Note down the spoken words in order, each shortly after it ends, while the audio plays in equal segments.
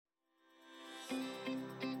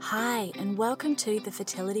Hi, and welcome to the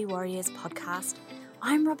Fertility Warriors podcast.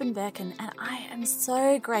 I'm Robin Birkin, and I am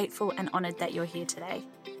so grateful and honoured that you're here today.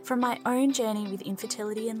 From my own journey with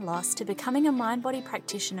infertility and loss to becoming a mind-body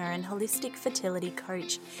practitioner and holistic fertility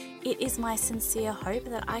coach, it is my sincere hope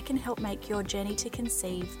that I can help make your journey to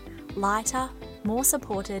conceive lighter, more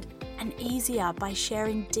supported, and easier by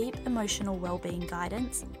sharing deep emotional well-being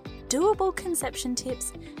guidance, doable conception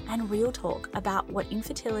tips, and real talk about what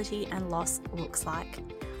infertility and loss looks like.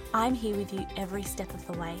 I'm here with you every step of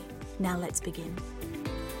the way. Now let's begin.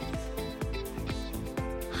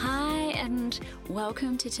 Hi, and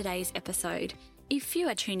welcome to today's episode. If you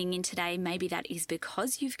are tuning in today, maybe that is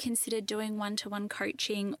because you've considered doing one-to-one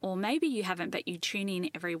coaching, or maybe you haven't, but you tune in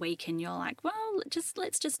every week and you're like, well,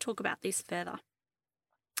 let's just talk about this further.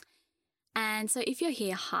 And so if you're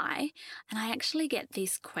here, hi, and I actually get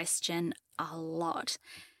this question a lot.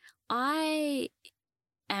 I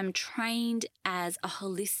am trained as a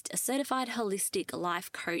certified holistic life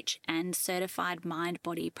coach and certified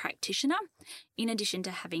mind-body practitioner, in addition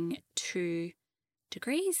to having 2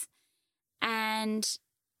 degrees. And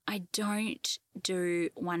I don't do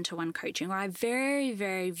one-to-one coaching, or I very,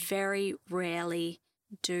 very, very rarely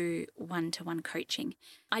do one-to-one coaching.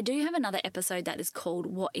 I do have another episode that is called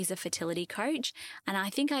What is a Fertility Coach? And I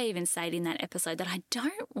think I even said in that episode that I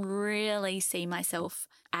don't really see myself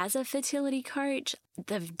as a fertility coach.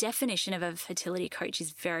 The definition of a fertility coach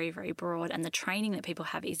is very, very broad, and the training that people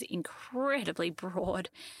have is incredibly broad.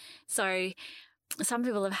 So some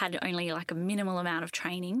people have had only like a minimal amount of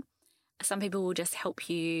training. Some people will just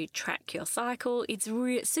help you track your cycle. It's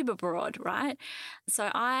super broad, right?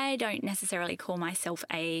 So I don't necessarily call myself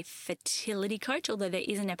a fertility coach, although there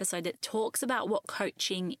is an episode that talks about what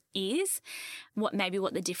coaching is, what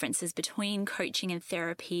the differences between coaching and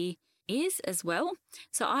therapy is as well.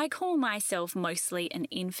 So I call myself mostly an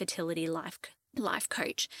infertility life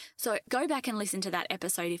coach. So go back and listen to that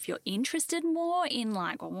episode if you're interested more in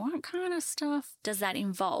like, well, what kind of stuff does that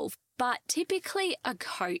involve? But typically a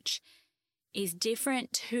coach is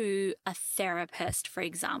different to a therapist, for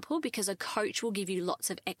example, because a coach will give you lots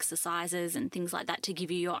of exercises and things like that to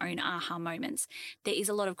give you your own aha moments. There is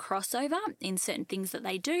a lot of crossover in certain things that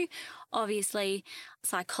they do. Obviously,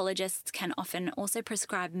 psychologists can often also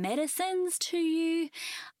prescribe medicines to you,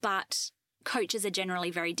 but coaches are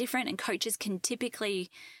generally very different, and coaches can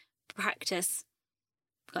typically practice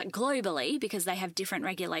like globally because they have different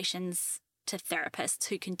regulations to therapists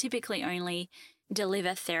who can typically only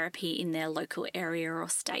deliver therapy in their local area or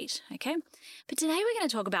state, okay? But today we're going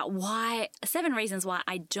to talk about 7 reasons why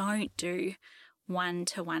I don't do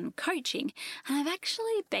one-to-one coaching. And I've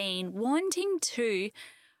actually been wanting to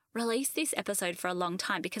release this episode for a long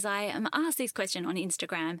time because I am asked this question on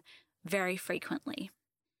Instagram very frequently.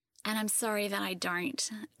 And I'm sorry that I don't.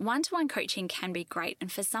 One-to-one coaching can be great.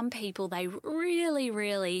 And for some people, they really,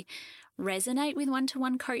 really resonate with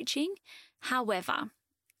one-to-one coaching. However,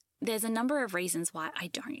 there's a number of reasons why I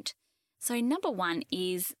don't. So number one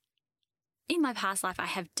is, in my past life, I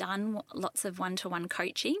have done lots of one-to-one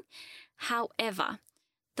coaching. However,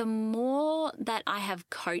 the more that I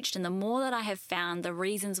have coached and the more that I have found the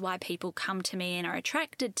reasons why people come to me and are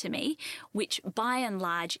attracted to me, which by and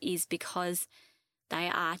large is because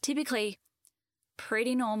they are typically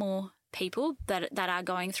pretty normal people that are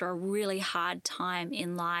going through a really hard time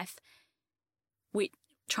in life with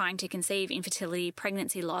trying to conceive, infertility,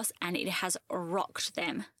 pregnancy loss, and it has rocked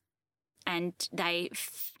them. And they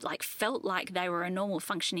felt like they were a normal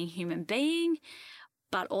functioning human being,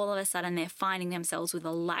 but all of a sudden they're finding themselves with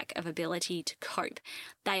a lack of ability to cope.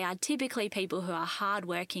 They are typically people who are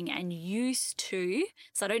hardworking and used to,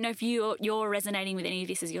 so I don't know if you're resonating with any of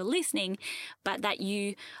this as you're listening, but that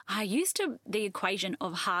you are used to the equation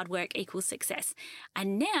of hard work equals success.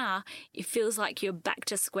 And now it feels like you're back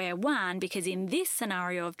to square one, because in this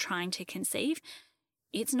scenario of trying to conceive,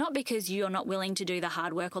 it's not because you're not willing to do the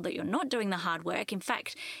hard work or that you're not doing the hard work. In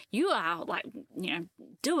fact, you are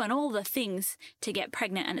doing all the things to get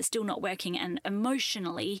pregnant and it's still not working. And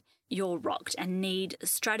emotionally, you're rocked and need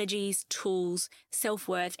strategies, tools,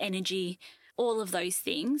 self-worth, energy, all of those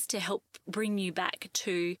things to help bring you back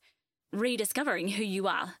to rediscovering who you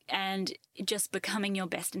are and just becoming your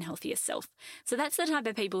best and healthiest self. So that's the type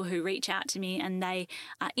of people who reach out to me and they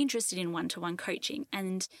are interested in one-to-one coaching.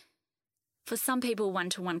 And for some people,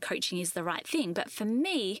 one-to-one coaching is the right thing. But for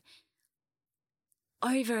me,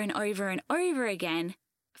 over and over and over again,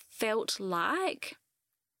 felt like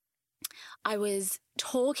I was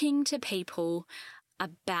talking to people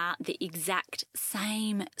about the exact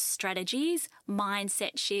same strategies,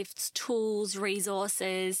 mindset shifts, tools,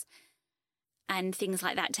 resources, and things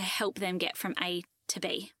like that to help them get from A to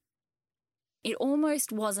B. it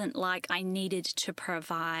almost wasn't like I needed to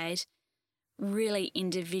provide really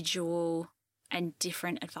individual and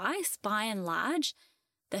different advice. By and large,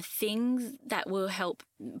 the things that will help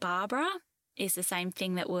Barbara is the same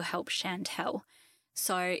thing that will help Chantel.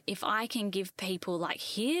 So if I can give people like,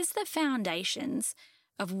 here's the foundations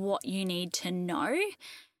of what you need to know,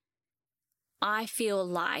 I feel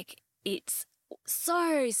like it's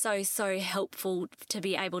so helpful to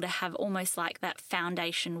be able to have almost like that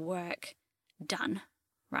foundation work done,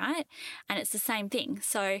 right? And it's the same thing.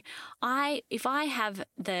 So if I'm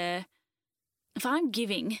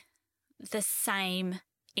giving the same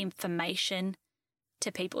information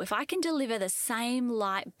to people, if I can deliver the same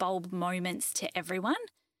light bulb moments to everyone,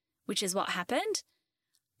 which is what happened,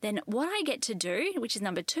 then what I get to do, which is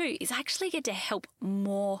number 2, is I actually get to help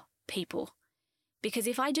more people. Because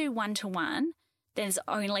if I do one-to-one, there's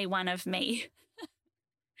only one of me.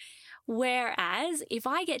 Whereas if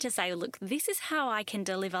I get to say, look, this is how I can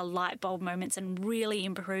deliver light bulb moments and really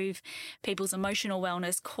improve people's emotional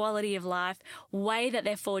wellness, quality of life, way that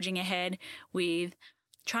they're forging ahead with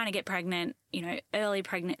trying to get pregnant, early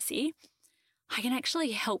pregnancy, I can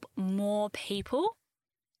actually help more people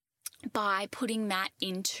by putting that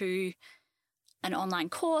into an online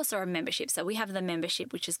course or a membership. So we have the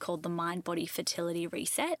membership, which is called the Mind Body Fertility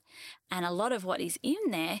Reset. And a lot of what is in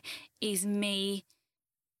there is me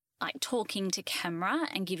like talking to camera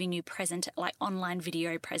and giving you online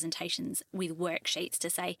video presentations with worksheets to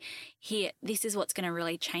say, here, this is what's going to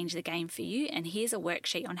really change the game for you. And here's a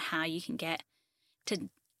worksheet on how you can get to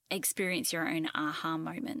experience your own aha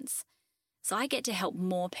moments. So I get to help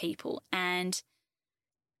more people, and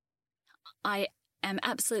I am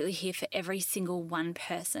absolutely here for every single one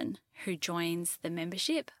person who joins the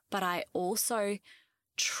membership, but I also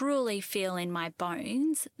truly feel in my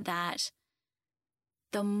bones that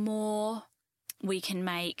the more we can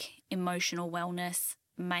make emotional wellness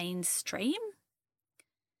mainstream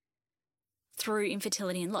through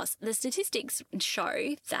infertility and loss, the statistics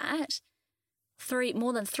show that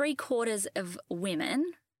more than 3/4 of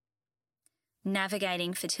women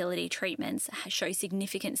navigating fertility treatments show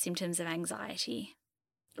significant symptoms of anxiety.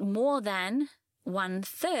 More than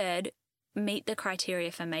 1/3 meet the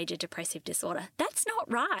criteria for major depressive disorder. That's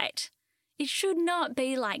not right. It should not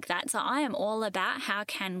be like that. So I am all about how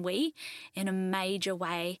can we, in a major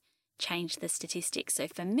way, change the statistics. So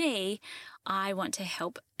for me, I want to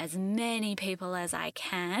help as many people as I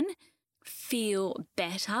can feel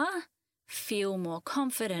better, feel more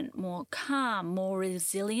confident, more calm, more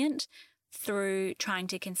resilient through trying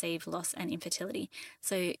to conceive, loss, and infertility.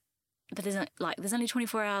 So, but there's only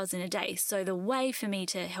 24 hours in a day. So the way for me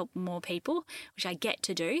to help more people, which I get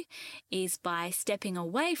to do, is by stepping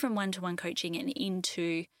away from one-to-one coaching and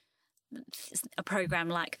into a program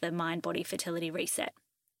like the Mind Body Fertility Reset.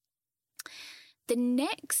 The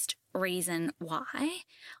next reason why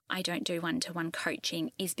I don't do one-to-one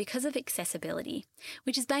coaching is because of accessibility,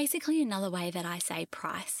 which is basically another way that I say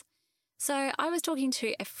price. So I was talking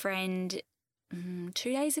to a friend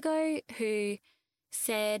 2 days ago who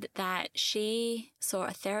said that she saw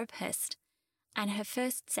a therapist and her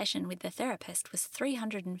first session with the therapist was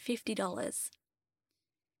 $350.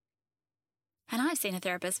 And I've seen a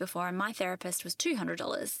therapist before and my therapist was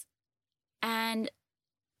 $200. And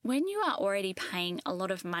when you are already paying a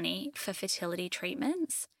lot of money for fertility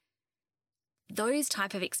treatments, those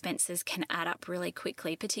type of expenses can add up really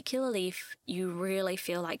quickly, particularly if you really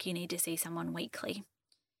feel like you need to see someone weekly.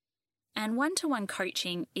 And one-to-one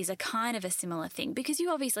coaching is a kind of a similar thing because you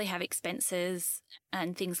obviously have expenses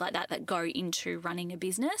and things like that go into running a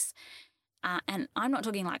business. And I'm not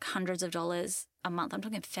talking like hundreds of dollars a month. I'm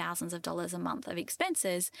talking thousands of dollars a month of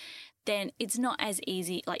expenses. Then it's not as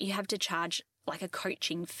easy. Like you have to charge like a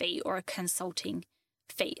coaching fee or a consulting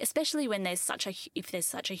fee, especially when if there's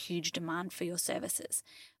such a huge demand for your services.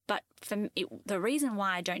 But the reason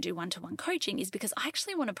why I don't do one-to-one coaching is because I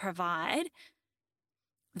actually want to provide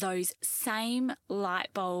those same light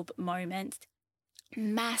bulb moments,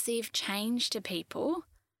 massive change to people,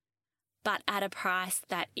 but at a price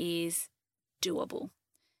that is doable.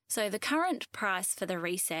 So the current price for the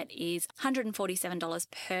reset is $147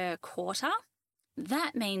 per quarter.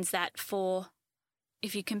 That means that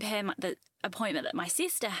if you compare the appointment that my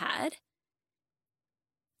sister had,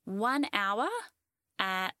 1 hour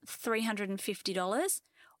at $350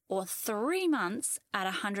 or 3 months at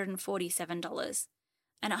 $147.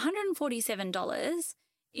 And $147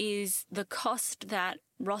 is the cost that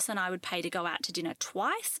Ross and I would pay to go out to dinner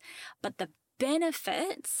twice, but the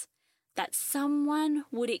benefits that someone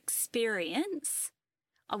would experience,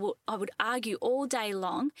 I would argue all day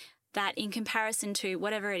long that in comparison to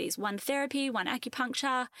whatever it is, one therapy, one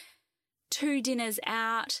acupuncture, 2 dinners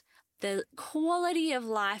out, the quality of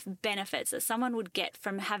life benefits that someone would get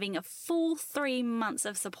from having a full 3 months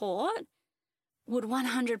of support would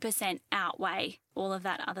 100% outweigh all of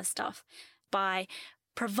that other stuff. By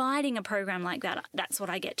providing a program like that, that's what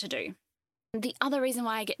I get to do. The other reason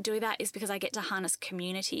why I get to do that is because I get to harness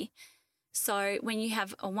community. So when you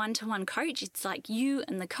have a one-to-one coach, it's like you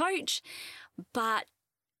and the coach, but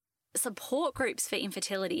support groups for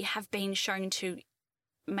infertility have been shown to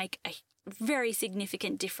make a very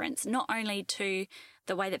significant difference, not only to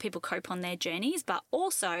the way that people cope on their journeys, but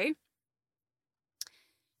also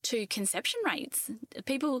to conception rates.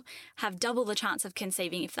 People have double the chance of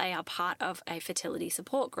conceiving if they are part of a fertility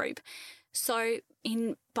support group. So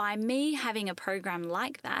by me having a program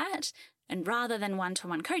like that, and rather than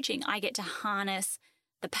one-to-one coaching, I get to harness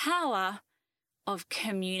the power of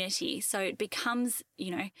community. So it becomes,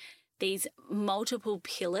 these multiple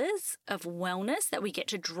pillars of wellness that we get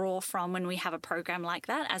to draw from when we have a program like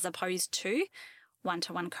that, as opposed to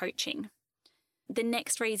one-to-one coaching. The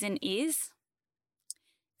next reason is,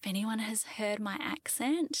 if anyone has heard my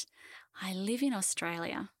accent, I live in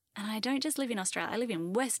Australia. And I don't just live in Australia, I live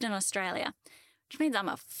in Western Australia, which means I'm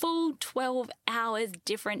a full 12 hours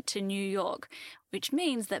different to New York, which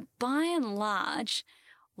means that by and large,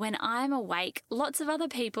 when I'm awake, lots of other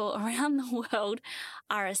people around the world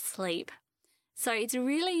are asleep. So it's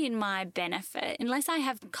really in my benefit, unless I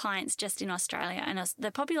have clients just in Australia, and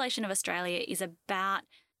the population of Australia is about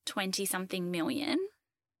 20-something million,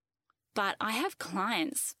 but I have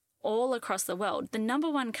clients all across the world. The number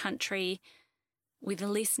one country with the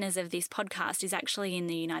listeners of this podcast is actually in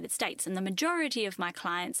the United States, and the majority of my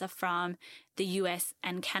clients are from the US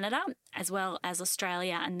and Canada, as well as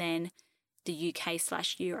Australia and then the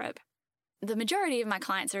UK/Europe. The majority of my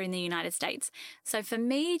clients are in the United States. So for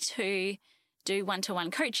me to do one-to-one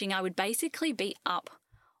coaching, I would basically be up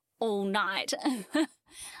all night.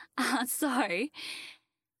 So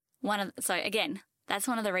again, that's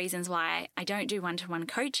one of the reasons why I don't do one-to-one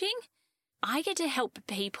coaching. I get to help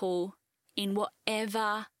people in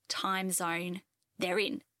whatever time zone they're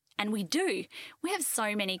in. And we do. We have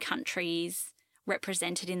so many countries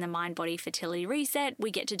represented in the Mind Body Fertility Reset. We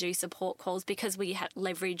get to do support calls because we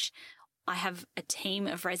leverage. I have a team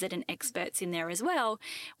of resident experts in there as well.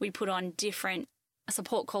 We put on different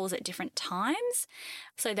support calls at different times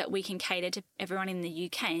so that we can cater to everyone in the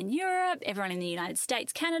UK and Europe, everyone in the United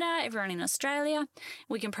States, Canada, everyone in Australia.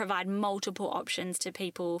 We can provide multiple options to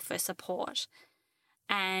people for support.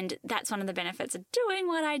 And that's one of the benefits of doing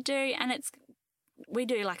what I do. And we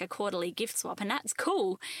do like a quarterly gift swap, and that's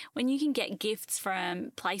cool. When you can get gifts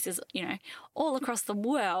from places, all across the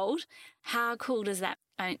world, how cool does that?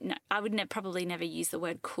 I would probably never use the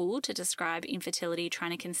word cool to describe infertility,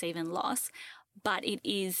 trying to conceive and loss, but it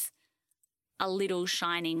is a little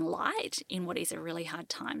shining light in what is a really hard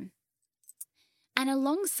time. And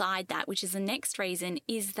alongside that, which is the next reason,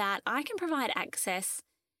 is that I can provide access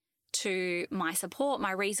to my support,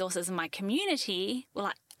 my resources, and my community,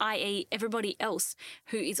 i.e. everybody else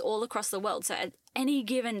who is all across the world. So at any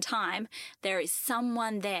given time, there is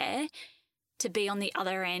someone there to be on the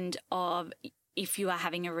other end of if you are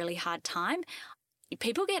having a really hard time.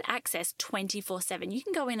 People get access 24/7. You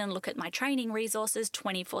can go in and look at my training resources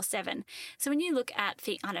 24/7. So when you look at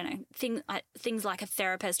things like a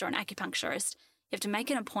therapist or an acupuncturist, you have to make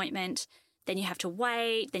an appointment. Then you have to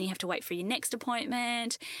wait. Then you have to wait for your next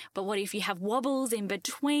appointment. But what if you have wobbles in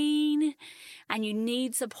between and you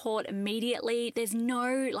need support immediately? There's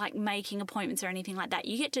no making appointments or anything like that.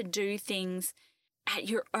 You get to do things at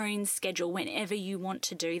your own schedule whenever you want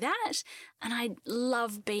to do that. And I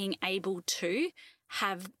love being able to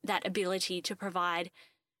have that ability to provide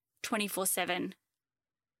 24/7,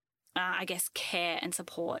 care and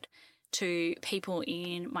support to people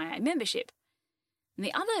in my membership. And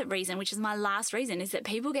the other reason, which is my last reason, is that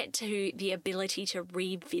people get to the ability to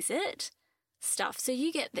revisit stuff. So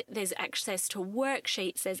there's access to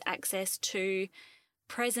worksheets, there's access to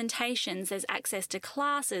presentations, there's access to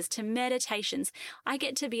classes, to meditations. I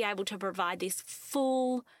get to be able to provide this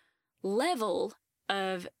full level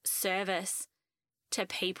of service to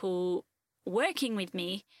people working with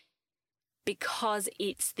me because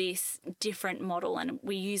it's this different model. And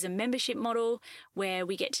we use a membership model where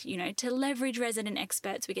we get to leverage resident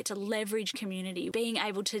experts, we get to leverage community, being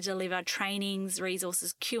able to deliver trainings,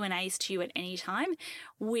 resources, Q&As to you at any time,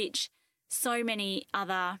 which so many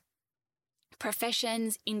other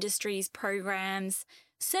professions, industries, programs,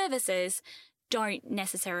 services don't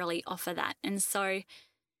necessarily offer that. And so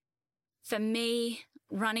for me,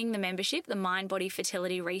 running the membership, the Mind Body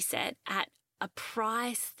Fertility Reset, at a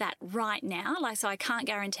price that right now, so I can't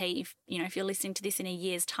guarantee if you're listening to this in a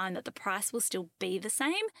year's time that the price will still be the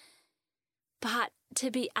same, but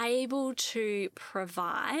to be able to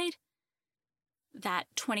provide that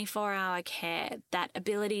 24-hour care, that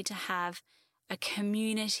ability to have a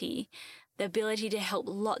community, the ability to help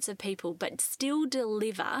lots of people, but still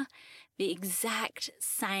deliver the exact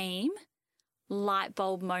same light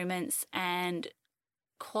bulb moments and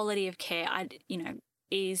quality of care,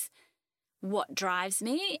 is what drives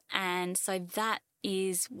me. And so that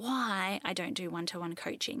is why I don't do one-to-one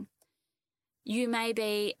coaching. You may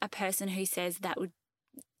be a person who says that would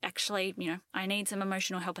actually, I need some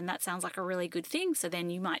emotional help, and that sounds like a really good thing. So then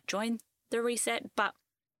you might join the reset. But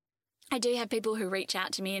I do have people who reach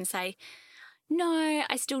out to me and say, no,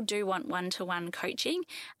 I still do want one-to-one coaching.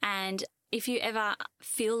 And if you ever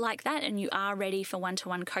feel like that and you are ready for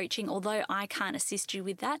one-to-one coaching, although I can't assist you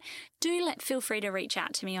with that, feel free to reach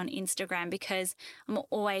out to me on Instagram, because I'm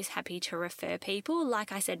always happy to refer people.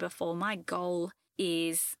 Like I said before, my goal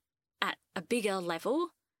is at a bigger level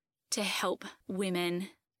to help women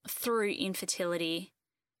through infertility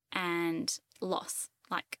and loss,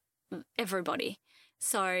 like everybody.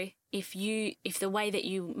 So if the way that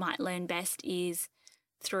you might learn best is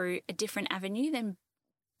through a different avenue, then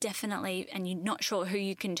definitely, and you're not sure who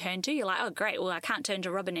you can turn to, you're like, oh, great, well, I can't turn to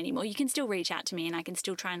Robin anymore. You can still reach out to me and I can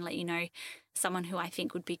still try and let you know someone who I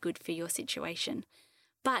think would be good for your situation.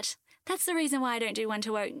 But that's the reason why I don't do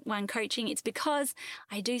one-to-one coaching. It's because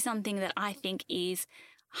I do something that I think is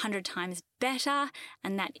 100 times better,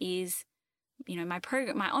 and that is, my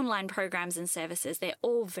online programs and services. They're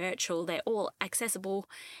all virtual. They're all accessible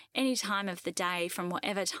any time of the day from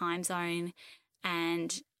whatever time zone,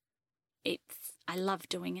 and I love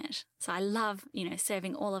doing it. So I love,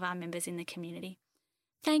 serving all of our members in the community.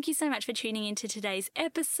 Thank you so much for tuning into today's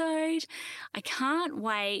episode. I can't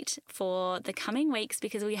wait for the coming weeks,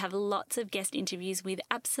 because we have lots of guest interviews with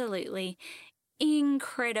absolutely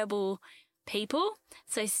incredible people.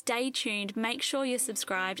 So stay tuned, make sure you're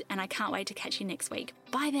subscribed, and I can't wait to catch you next week.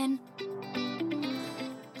 Bye then.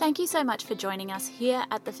 Thank you so much for joining us here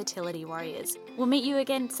at the Fertility Warriors. We'll meet you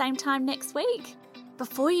again same time next week.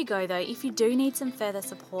 Before you go though, if you do need some further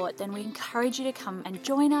support, then we encourage you to come and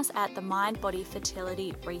join us at the Mind Body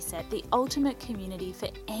Fertility Reset, the ultimate community for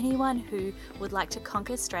anyone who would like to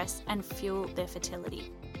conquer stress and fuel their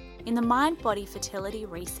fertility. In the Mind Body Fertility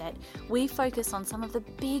Reset, we focus on some of the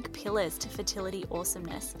big pillars to fertility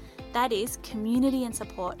awesomeness. That is community and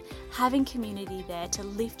support, having community there to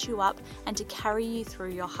lift you up and to carry you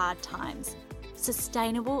through your hard times.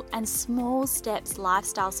 Sustainable and small steps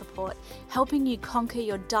lifestyle support, helping you conquer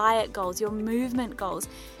your diet goals, your movement goals,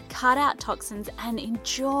 cut out toxins and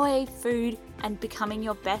enjoy food, and becoming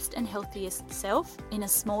your best and healthiest self in a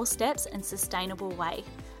small steps and sustainable way.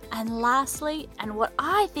 And lastly, and what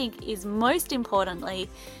I think is most importantly,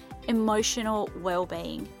 emotional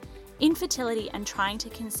well-being. Infertility and trying to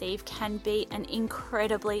conceive can be an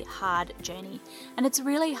incredibly hard journey. And it's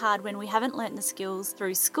really hard when we haven't learnt the skills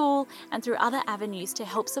through school and through other avenues to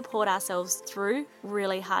help support ourselves through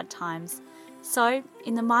really hard times. So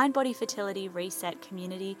in the Mind Body Fertility Reset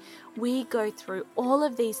community, we go through all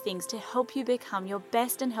of these things to help you become your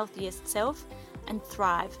best and healthiest self and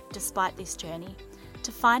thrive despite this journey.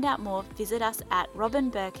 To find out more, visit us at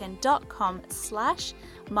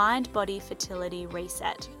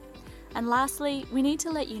robinbirkin.com/mindbodyfertilityreset. And lastly, we need to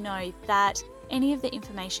let you know that any of the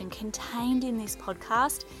information contained in this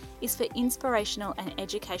podcast is for inspirational and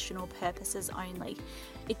educational purposes only.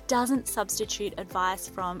 It doesn't substitute advice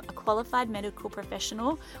from a qualified medical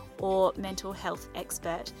professional or mental health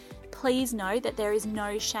expert. Please know that there is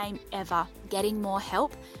no shame ever getting more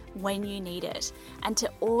help when you need it, and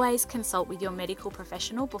to always consult with your medical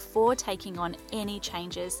professional before taking on any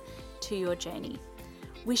changes to your journey.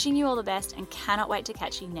 Wishing you all the best and cannot wait to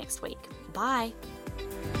catch you next week. Bye.